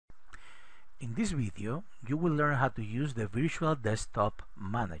In this video, you will learn how to use the Virtual Desktop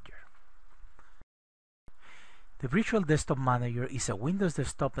Manager. The Virtual Desktop Manager is a Windows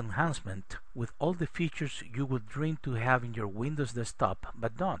desktop enhancement with all the features you would dream to have in your Windows desktop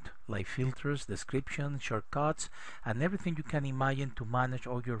but don't, like filters, description, shortcuts, and everything you can imagine to manage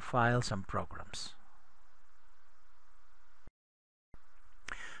all your files and programs.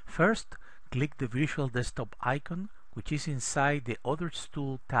 First, click the Virtual Desktop icon, which is inside the Others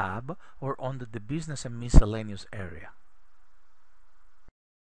Tool tab or under the Business and Miscellaneous area.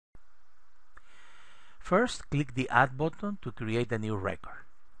 First, click the Add button to create a new record.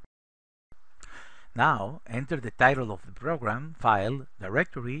 Now, enter the title of the program, file,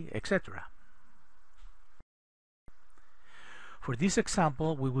 directory, etc. For this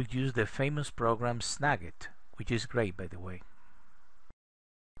example, we will use the famous program Snagit, which is great, by the way.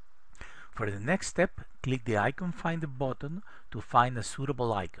 For the next step, click the Icon Finder button to find a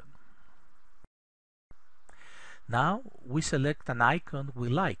suitable icon. Now, we select an icon we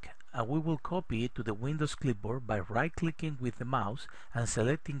like, and we will copy it to the Windows clipboard by right-clicking with the mouse and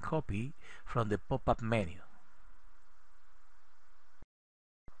selecting Copy from the pop-up menu.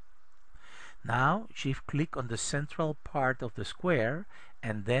 Now, shift-click on the central part of the square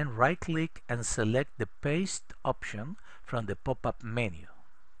and then right-click and select the Paste option from the pop-up menu.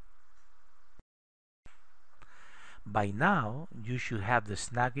 By now, you should have the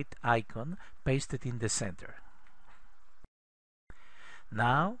Snagit icon pasted in the center.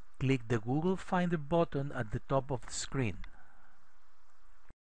 Now, click the Google Finder button at the top of the screen.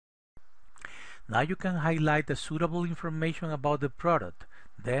 Now you can highlight the suitable information about the product,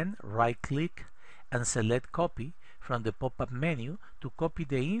 then right-click and select Copy from the pop-up menu to copy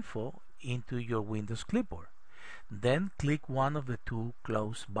the info into your Windows clipboard. Then click one of the two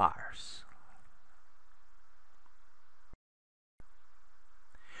close bars.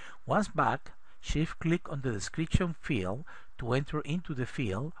 Once back, shift-click on the description field to enter into the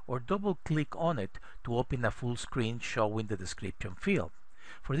field or double-click on it to open a full screen showing the description field.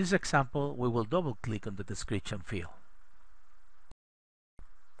 For this example, we will double-click on the description field.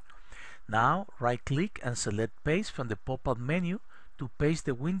 Now, right-click and select Paste from the pop-up menu to paste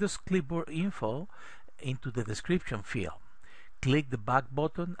the Windows clipboard info into the description field. Click the Back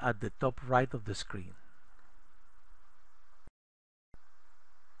button at the top right of the screen.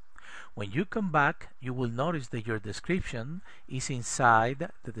 When you come back, you will notice that your description is inside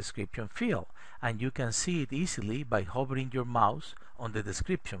the description field, and you can see it easily by hovering your mouse on the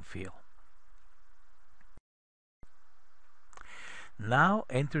description field. Now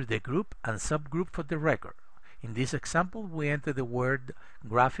enter the group and subgroup for the record. In this example, we enter the word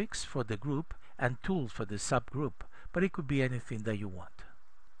graphics for the group and tools for the subgroup, but it could be anything that you want.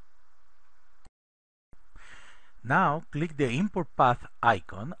 Now, click the Import Path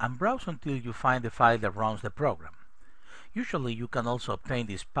icon and browse until you find the file that runs the program. Usually, you can also obtain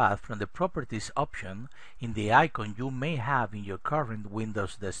this path from the Properties option in the icon you may have in your current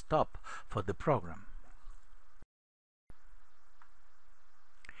Windows desktop for the program.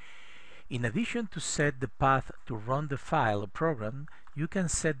 In addition to set the path to run the file or program, you can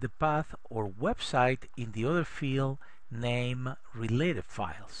set the path or website in the other field Name Related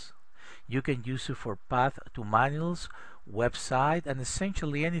Files. You can use it for path to manuals, website, and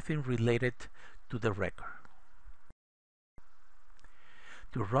essentially anything related to the record.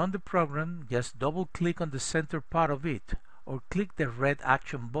 To run the program, just double-click on the center part of it, or click the red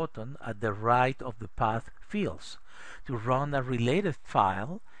Action button at the right of the path fields. To run a related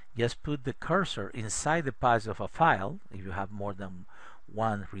file, just put the cursor inside the path of a file, if you have more than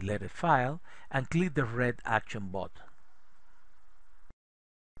one related file, and click the red Action button.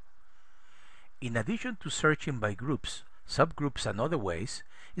 In addition to searching by groups, subgroups, and other ways,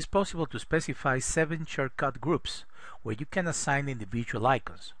 it's possible to specify 7 shortcut groups where you can assign individual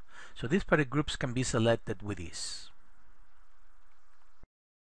icons. So these parent groups can be selected with ease.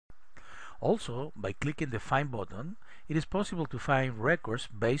 Also, by clicking the Find button, it is possible to find records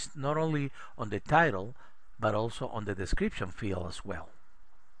based not only on the title, but also on the description field as well.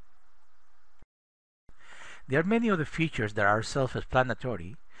 There are many other features that are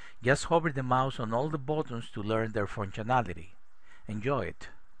self-explanatory. Just hover the mouse on all the buttons to learn their functionality. Enjoy it!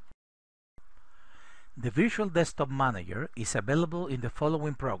 The Virtual Desktop Manager is available in the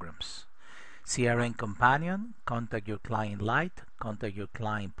following programs: CRM Companion, Contact Your Client Lite, Contact Your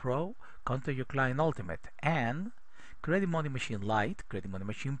Client Pro, Contact Your Client Ultimate, and Credit Money Machine Lite, Credit Money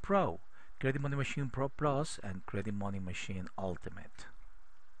Machine Pro, Credit Money Machine Pro Plus, and Credit Money Machine Ultimate.